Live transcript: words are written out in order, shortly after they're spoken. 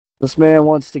This man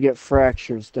wants to get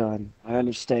fractures done. I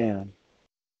understand.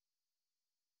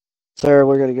 Sir,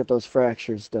 we're gonna get those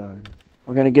fractures done.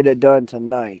 We're gonna get it done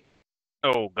tonight.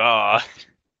 Oh god.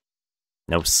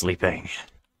 No sleeping.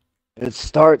 It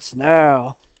starts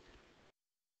now.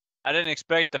 I didn't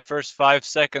expect the first 5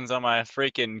 seconds on my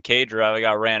freaking K drive I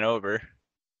got ran over.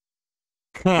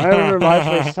 I remember my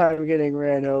first time getting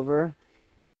ran over.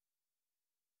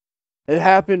 It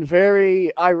happened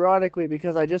very ironically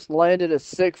because I just landed a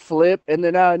sick flip and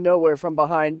then out of nowhere from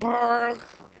behind.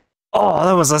 Oh,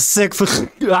 that was a sick.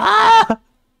 Ah!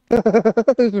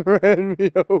 Ran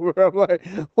me over. I'm like,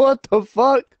 what the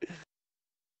fuck?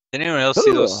 Did anyone else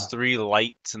see those 3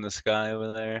 lights in the sky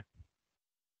over there?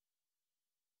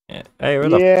 Yeah. Hey, where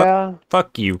the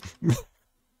fuck you?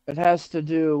 It has to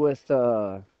do with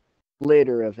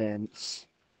later events.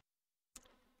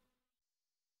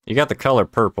 You got the color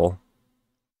purple.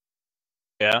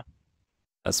 Yeah.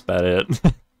 That's about it.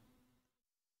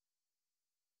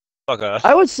 Fuck off.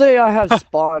 I would say I have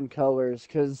spawn colors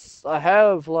because I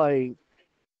have like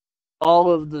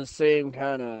all of the same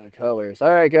kind of colors.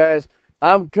 All right, guys,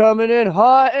 I'm coming in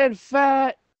hot and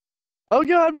fat. Oh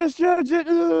god, misjudged it.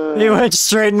 He went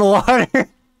straight in the water.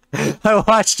 I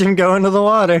watched him go into the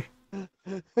water.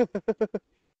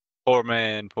 Poor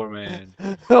man, poor man.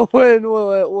 When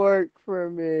will it work for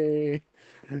me?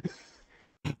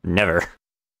 Never.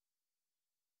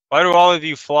 Why do all of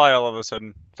you fly all of a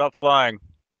sudden? Stop flying.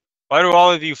 Why do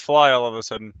all of you fly all of a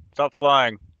sudden? Stop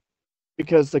flying.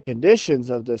 Because the conditions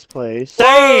of this place.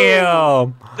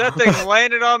 Damn! That thing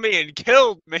landed on me and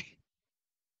killed me.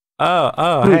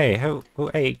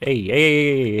 Hey,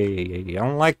 hey,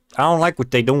 I don't like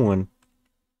what they doing.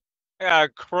 I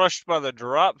got crushed by the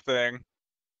drop thing.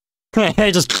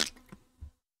 Hey, just.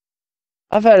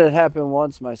 I've had it happen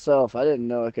once myself. I didn't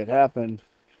know it could happen.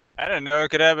 I didn't know it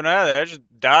could happen either. I just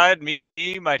died, me,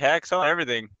 my taxon,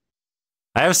 everything.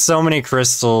 I have so many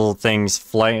crystal things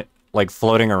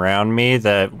floating around me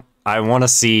that I want to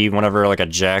see whenever like a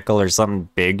jackal or something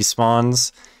big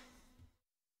spawns,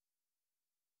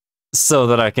 so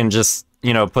that I can just,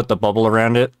 you know, put the bubble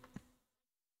around it.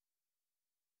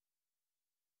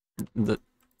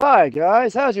 Hi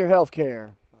guys, how's your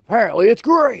healthcare? Apparently it's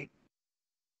great.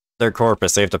 They're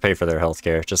corpus, they have to pay for their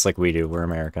healthcare, just like we do. We're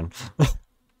American.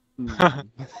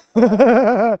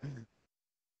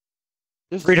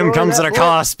 Freedom comes at a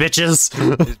cost,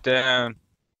 bitches! He's down.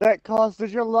 That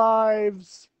costed your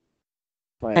lives.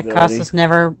 That costs us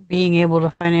never being able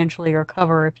to financially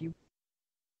recover if you...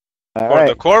 For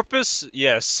the corpus?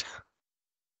 Yes.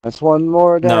 That's one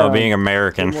more down. No, being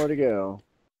American. One more to go.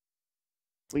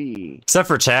 Except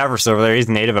for Tavros over there, he's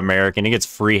Native American. He gets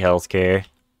free healthcare.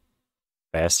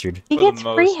 Bastard. He gets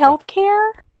free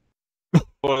healthcare?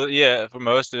 Well, yeah, for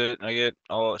most of it, I get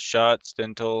all shots,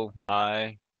 dental,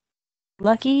 eye.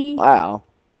 Lucky. Wow.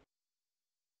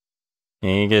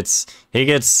 He gets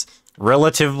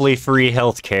relatively free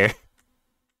healthcare.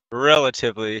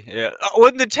 Relatively, yeah. Oh,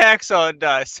 when the taxon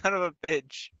die, son of a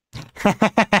bitch.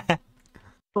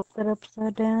 Flip it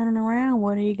upside down and around.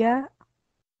 What do you got?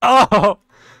 Oh!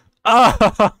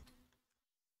 Oh!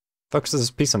 Fuck's this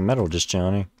piece of metal just,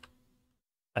 Johnny?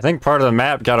 I think part of the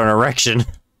map got an erection.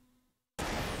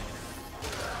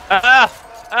 Ah!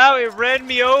 Ow, it ran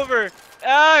me over!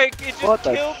 Ah, it just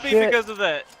killed me because of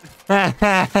that.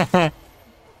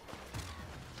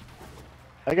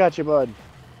 I got you, bud.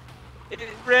 It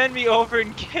ran me over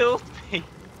and killed me.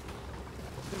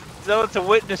 Zealot's a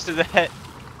witness to that.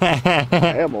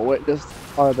 I am a witness.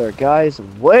 Are there guys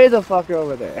way the fuck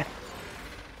over there?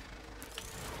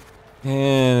 Yeah,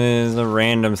 there's a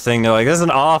random thing. They're like, there's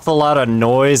an awful lot of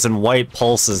noise and white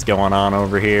pulses going on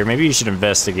over here. Maybe you should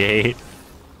investigate.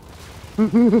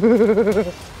 Don't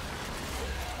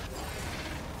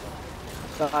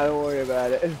worry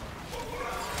about it.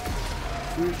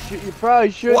 You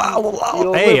probably should.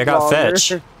 Wow. Hey, I got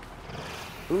fetch. Ooh,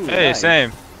 hey, nice.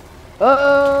 Same.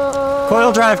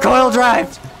 Coil drive, coil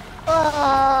drive!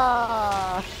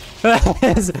 Ah! He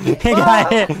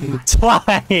got hit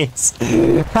twice!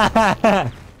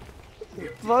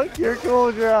 Fuck your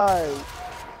coil drive!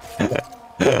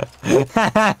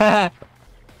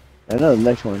 I know the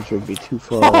next one should be too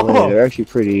far away. They're actually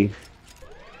pretty.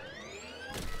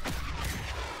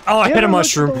 Oh, I hit a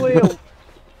mushroom!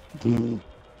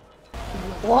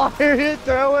 Why are you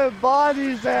throwing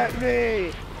bodies at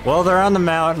me? Well, they're on the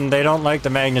mountain. They don't like the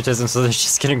magnetism, so they're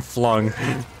just getting flung.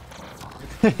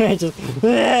 Just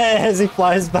as he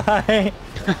flies by.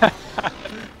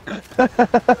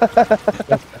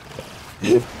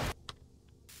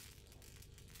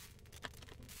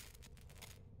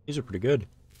 These are pretty good.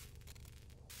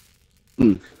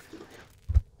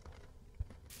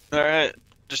 Alright,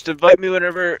 just invite me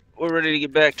whenever we're ready to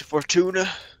get back to Fortuna.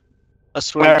 I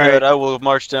swear to All right. God, I will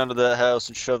march down to that house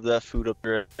and shove that food up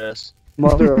your ass.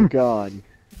 Mother of God.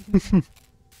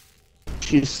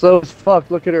 She's slow as fuck.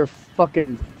 Look at her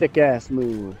fucking thick ass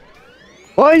move.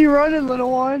 Why are you running, little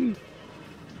one?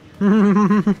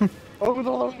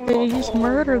 They just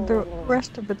murdered the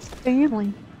rest of its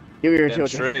family. Give me your Damn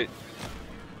children.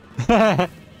 straight.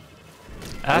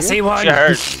 I see one. She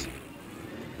hurts.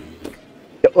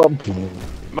 Oh,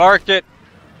 Mark it.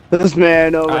 this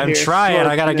man over I'm here. trying.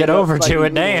 I gotta slurping get it up over like to a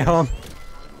it. noodle. Damn.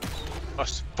 I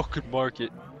fucking mark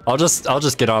it. I'll just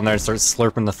get on there and start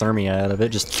slurping the Thermia out of it.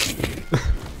 Just.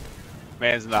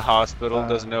 Man's in the hospital,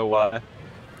 doesn't know why.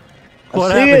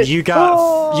 What see happened? it. You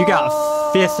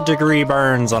got 5th degree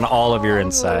burns on all of your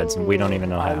insides, and we don't even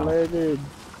know I how. landed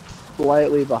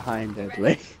slightly behind it.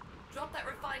 Like, Drop that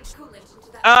refined coolant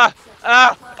into that. Ah!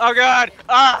 Ah! Oh God!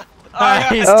 Ah! Oh,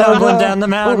 God. He's Oh, tumbling no. down the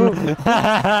mountain.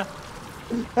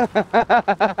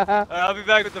 I'll be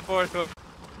back with the 4th one.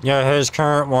 Yeah, his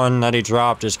current one that he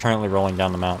dropped is currently rolling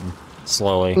down the mountain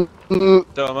slowly. So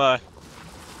am I.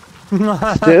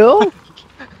 still?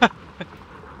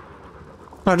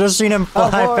 I just seen him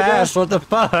fly far past. What the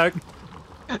fuck?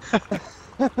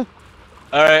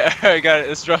 Alright, got it.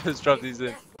 Let's drop these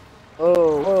in.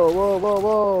 Whoa, whoa, whoa, whoa,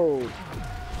 whoa.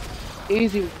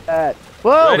 Easy with that.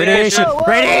 Whoa! Radiation! Whoa, whoa,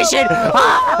 Radiation! whoa,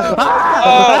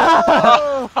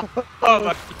 Oh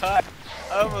my God!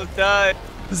 I almost died.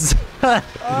 Oh my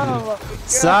God.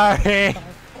 Sorry.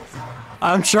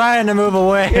 I'm trying to move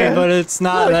away, Yeah. but it's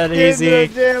not that Look into easy. the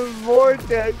damn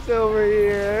vortex over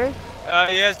here.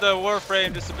 He has the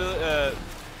Warframe disability.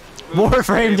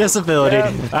 Warframe disability.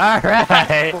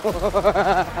 Yeah.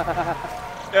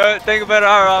 Alright. Think about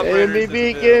our operators. Enemy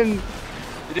beacon.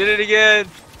 You did it again.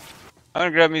 I'm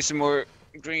gonna grab me some more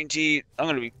green tea. I'm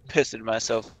gonna be pissed at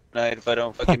myself tonight if I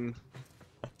don't fucking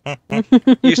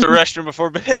use the restroom before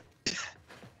bed.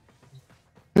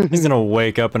 He's gonna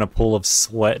wake up in a pool of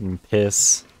sweat and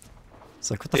piss.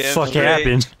 It's like, what the Damn fuck straight.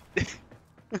 happened?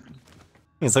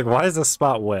 He's like, why is this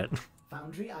spot wet?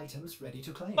 Foundry items ready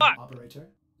to claim, Fuck. operator.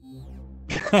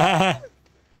 Alright,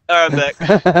 I'm back.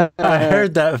 I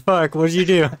heard that. Fuck, what'd you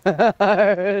do?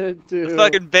 I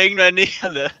fucking banged my knee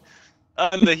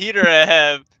on the heater I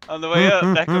have on the way up,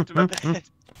 back up to my bed.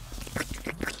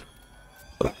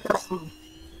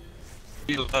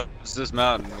 He loves this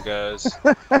mountain, guys.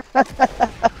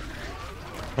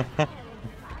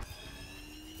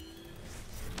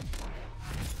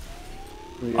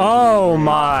 Oh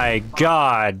my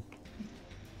god.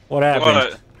 What happened?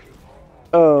 What?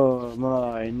 Oh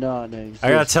my non-existent I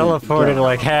got teleported God.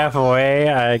 like halfway.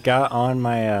 I got on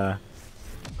my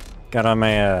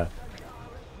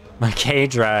my K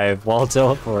drive while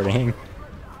teleporting,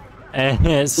 and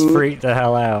it's freaked the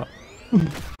hell out.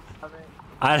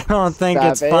 I don't think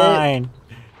Stop it's it. fine.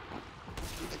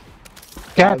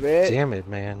 God Damn it,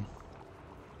 man.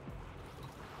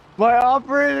 My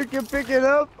operator can pick it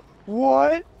up?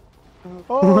 What?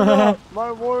 Oh no, my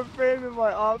Warframe and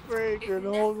my operator can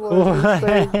hold one at the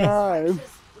same time.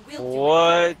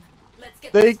 What?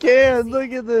 They can,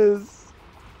 look at this.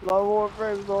 My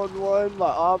Warframe's on one, my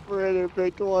operator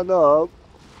picked one up.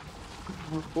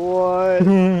 What?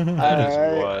 That is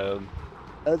Alright. wild.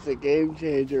 That's a game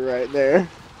changer right there.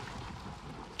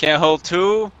 Can't hold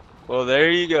two? Well,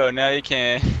 there you go. Now you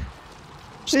can.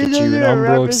 Just get you an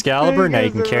Umbral Excalibur, now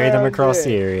you can carry them across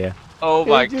the area. Oh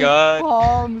my God.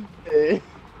 Palmed it.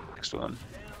 Next one.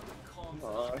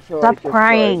 Oh, I feel Stop like it's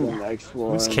crying. the next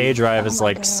one. Whose K drive is my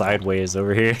like God. sideways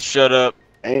over here? Shut up.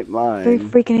 Ain't Big mine.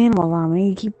 freaking animal on me.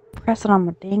 You keep pressing on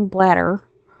my dang bladder.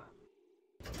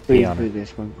 Please on be it.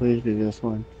 this one. Please be this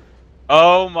one.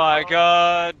 Oh my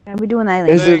God. I'll be doing that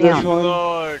Is it Thank this you, again. one?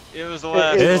 Lord. It was the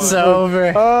last It's one.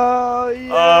 over. Oh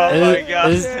yeah. Oh my It-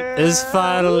 God. It's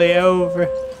finally over.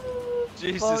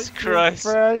 Jesus Fuck Christ.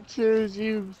 You fractures,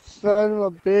 you son of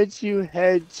a bitch, you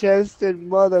head-chested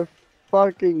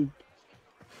motherfucking.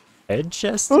 Head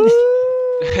chested? Woo!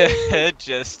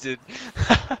 Head-chested.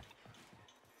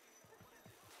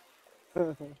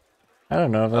 I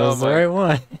don't know if that Oh was the my- right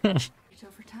one.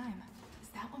 Over time. Is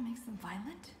that what makes them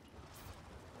violent?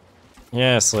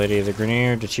 Yes, lady, the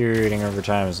Grenier deteriorating over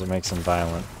time is what makes them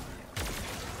violent.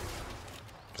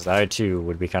 Because I too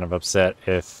would be kind of upset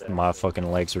if my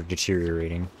fucking legs were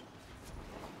deteriorating.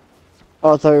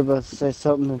 I thought you were about to say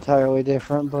something entirely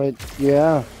different, but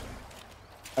yeah.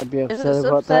 I'd be Is upset it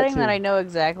about that upsetting too. that I know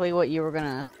exactly what you were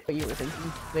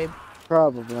thinking, babe?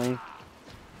 Probably.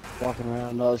 Walking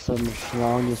around, all of a sudden the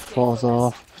schlong just falls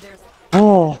off.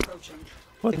 Oh!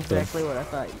 What Exactly what I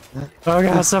thought. the? Oh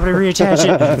god, somebody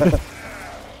reattach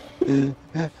it!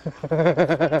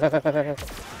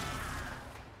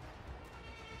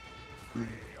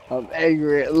 I'm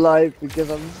angry at life because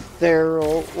I'm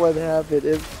sterile. What happened?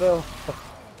 It fell.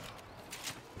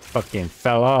 Fucking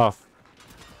fell off.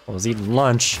 I was eating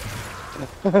lunch.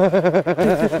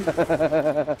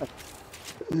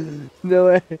 No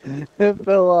way. It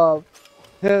fell off.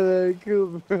 And then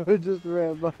Cooper just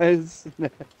ran by and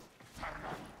snapped.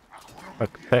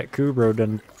 Fucking pet Kubro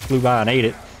done flew by and ate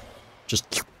it.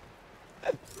 Just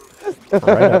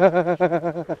right up.